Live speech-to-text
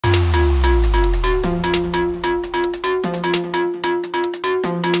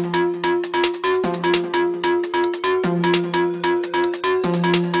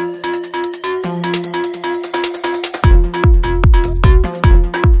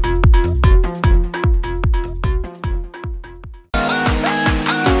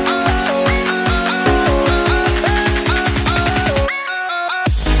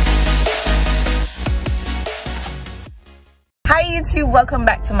welcome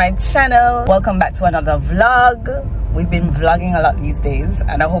back to my channel. Welcome back to another vlog. We've been vlogging a lot these days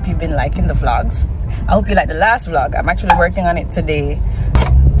and I hope you've been liking the vlogs. I hope you like the last vlog. I'm actually working on it today.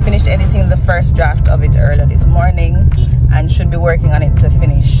 Finished editing the first draft of it earlier this morning and should be working on it to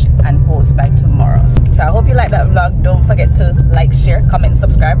finish and post by tomorrow. So I hope you like that vlog. Don't forget to like, share, comment,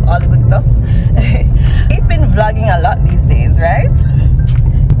 subscribe, all the good stuff. We've been vlogging a lot these days, right?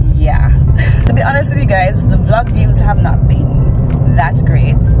 Yeah. To be honest with you guys, the vlog views have not been that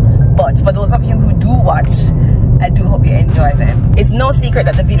great, but for those of you who do watch, I do hope you enjoy them. It's no secret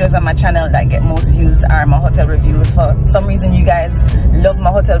that the videos on my channel that get most views are my hotel reviews. For some reason you guys love my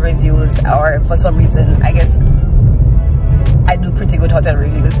hotel reviews, or for some reason I guess I do pretty good hotel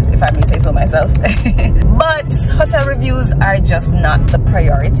reviews, if I may say so myself. But hotel reviews are just not the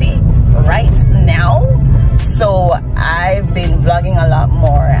priority right now. So I've been vlogging a lot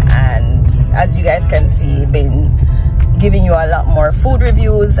more, and as you guys can see, been giving you a lot more food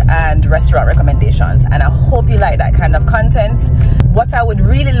reviews and restaurant recommendations, and I hope you like that kind of content. What I would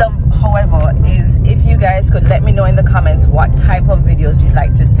really love, however, is if you guys could let me know in the comments what type of videos you'd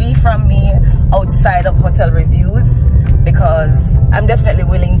like to see from me outside of hotel reviews, because I'm definitely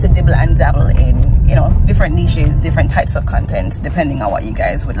willing to dibble and dabble in, you know, different niches, different types of content depending on what you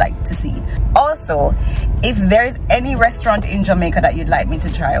guys would like to see. Also, if there's any restaurant in Jamaica that you'd like me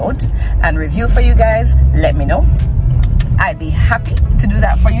to try out and review for you guys, let me know. I'd be happy to do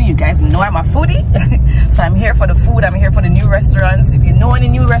that for you. You guys know I'm a foodie. So I'm here for the food, I'm here for the new restaurants. If you know any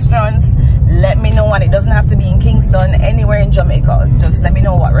new restaurants, let me know, and it doesn't have to be in Kingston, anywhere in Jamaica. Just let me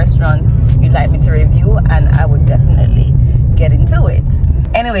know what restaurants you'd like me to review and I would definitely get into it.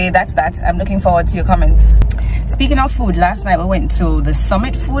 Anyway, that's that. I'm looking forward to your comments. Speaking of food, last night we went to the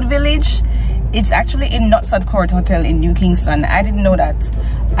Summit Food Village. It's actually in Nuff Court Hotel in New Kingston. I didn't know that,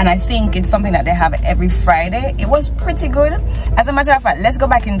 and I think it's something that they have every Friday. It was pretty good. As a matter of fact, let's go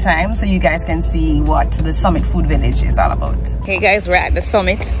back in time so you guys can see what the Summit Food Village is all about. Hey guys, we're at the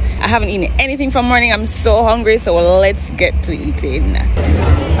Summit. I haven't eaten anything from morning. I'm so hungry, so let's get to eating.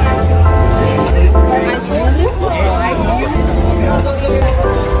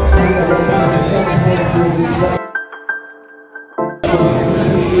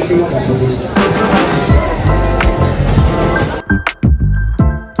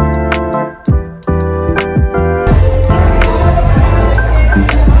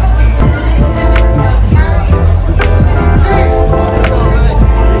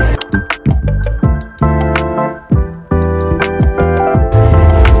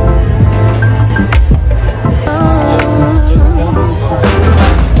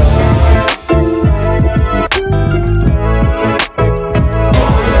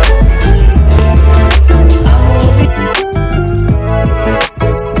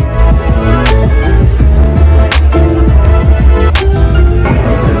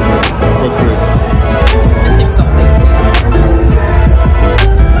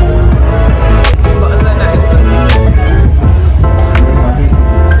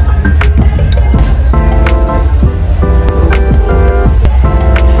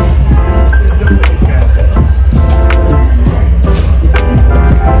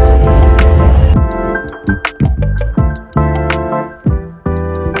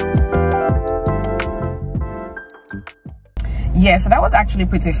 Yeah, so that was actually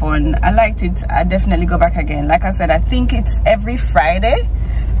pretty fun. I liked it. I'd definitely go back again. Like I said, I think it's every Friday.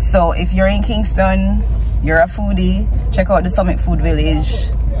 So if you're in Kingston, you're a foodie, check out the Summit Food Village.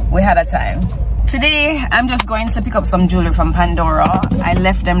 We had a time. Today, I'm just going to pick up some jewelry from Pandora. I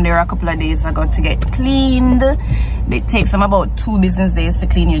left them there a couple of days ago to get cleaned. It takes them about 2 business days to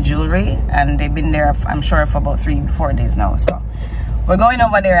clean your jewelry, and they've been there, I'm sure, for about 3-4 days now. So we're going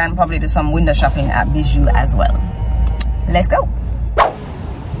over there and probably do some window shopping at Bijou as well. Let's go.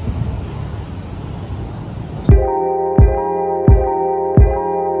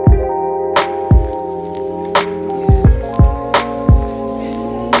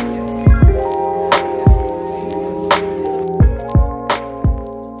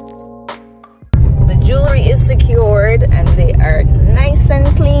 The jewelry is secured and they are nice and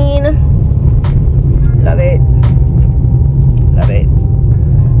clean. Love it. Love it.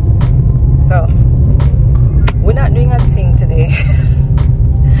 So we're not doing a thing today.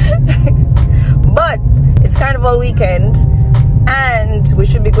 But it's Carnival weekend and we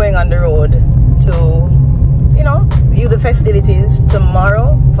should be going on the road to, you know, view the festivities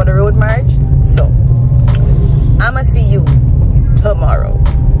tomorrow for the road march. So I'ma see you tomorrow.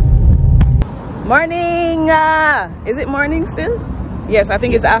 Morning. Is it morning still? Yes, I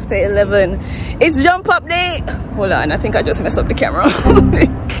think it's after 11. It's jump up day. Hold on, I think I just messed up the camera.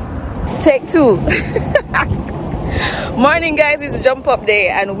 Take 2. Morning guys, it's jump up day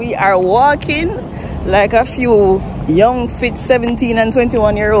and we are walking like a few young fit 17 and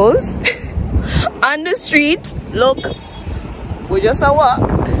 21-year-olds on the street. Look, we just a walk.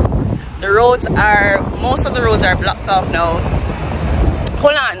 The roads are, most of the roads are blocked off now.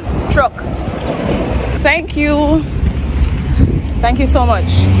 Hold on, truck. Thank you so much.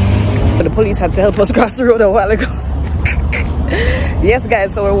 But the police had to help us cross the road a while ago. Yes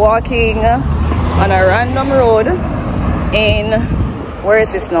guys, so we're walking on a random road in, where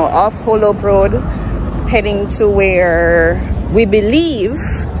is this now, off Hollope Road, heading to where we believe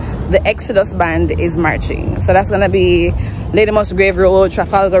the Exodus band is marching. So that's gonna be Lady Musgrave Road,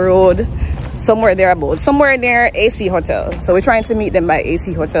 Trafalgar Road, somewhere thereabout, somewhere near AC Hotel. So we're trying to meet them by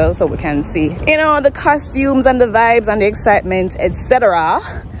AC Hotel so we can see, you know, the costumes and the vibes and the excitement, etc.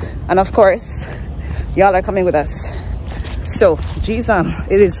 And of course y'all are coming with us. So geez,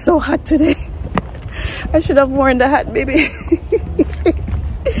 it is so hot today. I should have worn the hat, baby.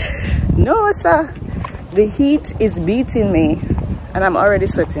 No sir, the heat is beating me and I'm already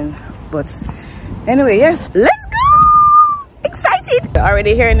sweating. But anyway, yes, let's go. Excited,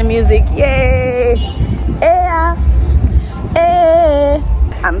 already hearing the music. Yay, yeah, hey.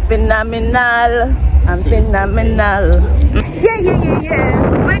 I'm phenomenal, I'm phenomenal.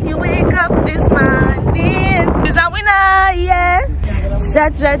 Yeah. When you wake up this morning, is a winner, yeah.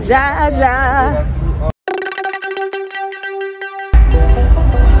 Ja.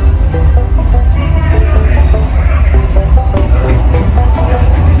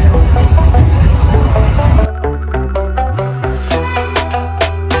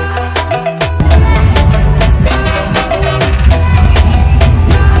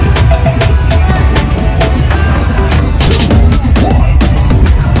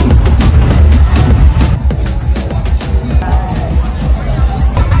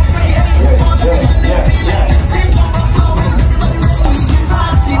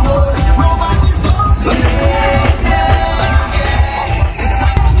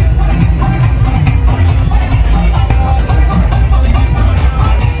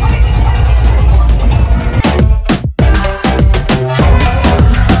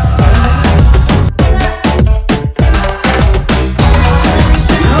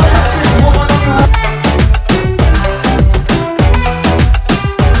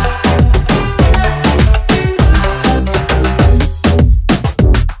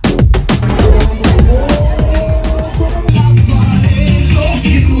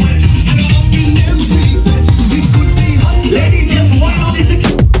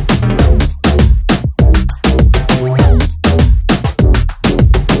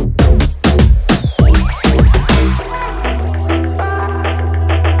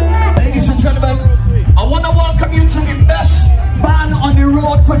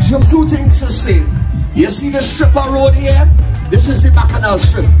 Two things to say. You see the stripper road here? This is the Bacchanal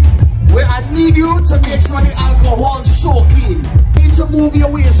strip, where I need you to make sure the alcohol's soaking. You need to move your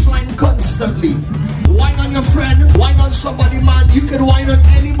waistline constantly. Wine on your friend, wine on somebody, man. You can wine on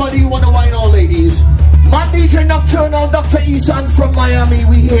anybody you want to wine on, ladies. My DJ Nocturnal, Dr. Isan from Miami,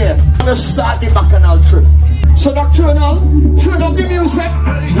 we here. I'm gonna start the Bacchanal trip. So Nocturnal, turn up the music.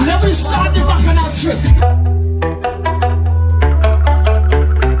 Let me start the Bacchanal trip.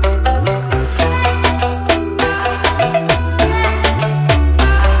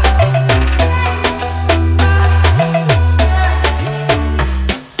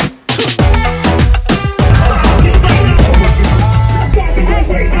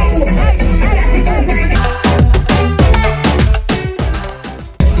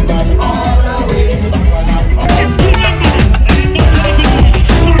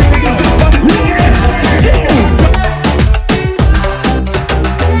 Yeah.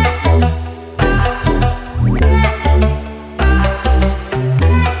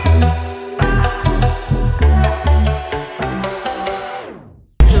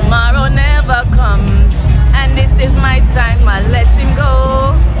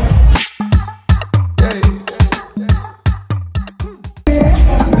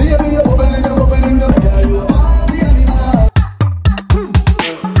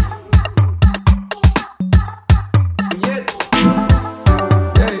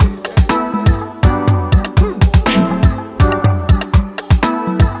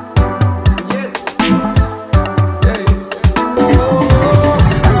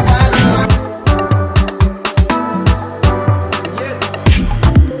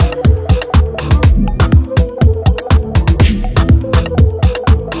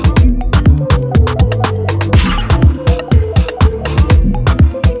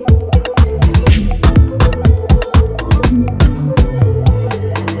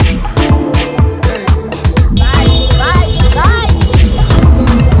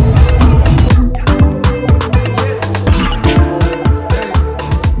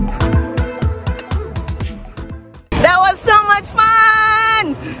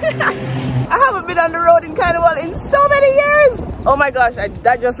 gosh,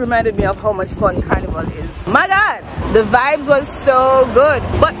 that just reminded me of how much fun Carnival is. My God, the vibes was so good.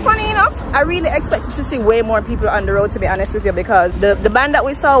 But funny enough, I really expected to see way more people on the road, to be honest with you, because the band that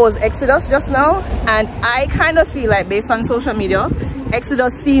we saw was Exodus just now, and I kind of feel like, based on social media,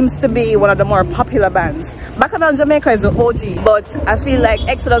 Exodus seems to be one of the more popular bands. Bacchanal Jamaica is the OG, but I feel like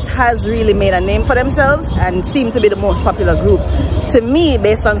Exodus has really made a name for themselves and seem to be the most popular group to me,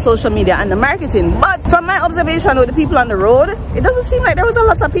 based on social media and the marketing. But from my observation with the people on the road, it doesn't seem like there was a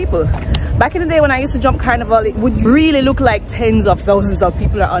lot of people. Back in the day when I used to jump Carnival, it would really look like tens of thousands of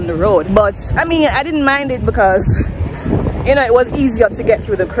people are on the road. But I mean, I didn't mind it because, you know, it was easier to get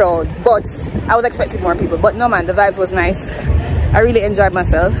through the crowd, but I was expecting more people. But no man, the vibes was nice. I really enjoyed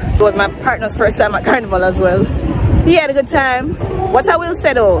myself. It was my partner's first time at Carnival as well. He had a good time. What I will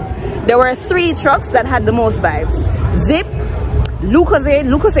say though, there were 3 trucks that had the most vibes. Zip,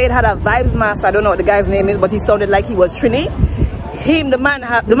 Lucozade had a vibes master. I don't know what the guy's name is, but he sounded like he was Trini. Him, the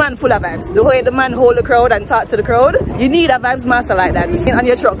man full of vibes. The way the man hold the crowd and talk to the crowd, you need a vibes master like that on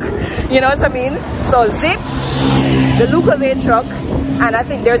your truck. You know what I mean? So Zip, the Lucozade truck, and I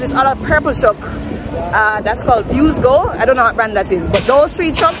think there's this other purple truck that's called Views Go. I don't know what brand that is, but those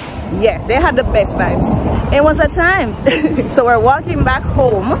 3 trucks, yeah, they had the best vibes. It was a time. So we're walking back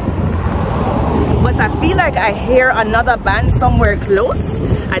home, but I feel like I hear another band somewhere close.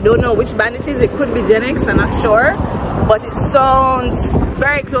 I don't know which band it is. It could be Gen X, I'm not sure, but it sounds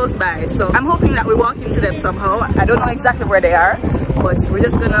very close by. So I'm hoping that we walk into them somehow. I don't know exactly where they are, but we're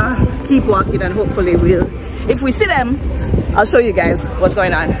just gonna keep walking and hopefully if we see them, I'll show you guys what's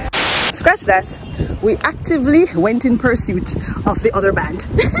going on. Scratch that, we actively went in pursuit of the other band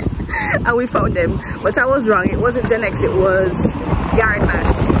and we found them, but I was wrong. It wasn't Gen X, it was Yard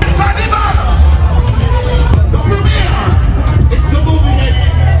Mass.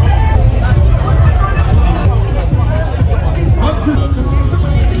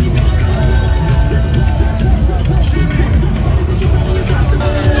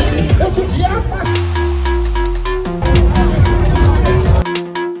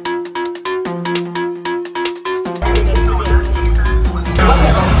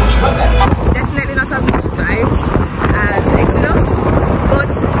 Definitely not as much vibes as Exodus,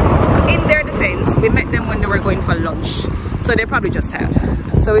 but in their defense, we met them when they were going for lunch, so they probably just had.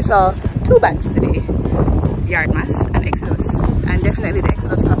 So we saw 2 bands today, Yard Mass and Exodus, and definitely the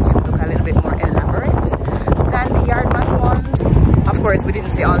Exodus costumes look a little bit more elaborate than the Yard Mass ones. Of course, we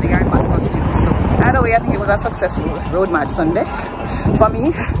didn't see all the Yard Mass costumes, so either way, I think it was a successful road march Sunday for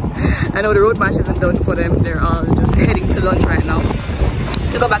me. I know the road march isn't done for them. They're all just heading to lunch right now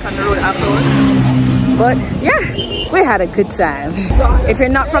to go back on the road afterwards. But yeah, we had a good time. If you're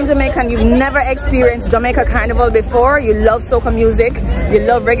not from Jamaica and you've never experienced Jamaica Carnival before, you love soca music, you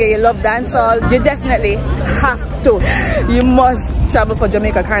love reggae, you love dancehall, you definitely have to. You must travel for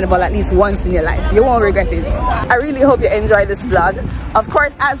Jamaica Carnival at least once in your life. You won't regret it. I really hope you enjoyed this vlog. Of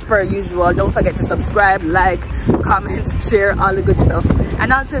course, as per usual, don't forget to subscribe, like, comment, share, all the good stuff.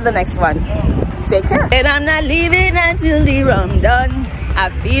 And until the next one, take care. And I'm not leaving until the rum done. I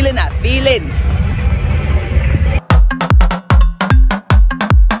feel it.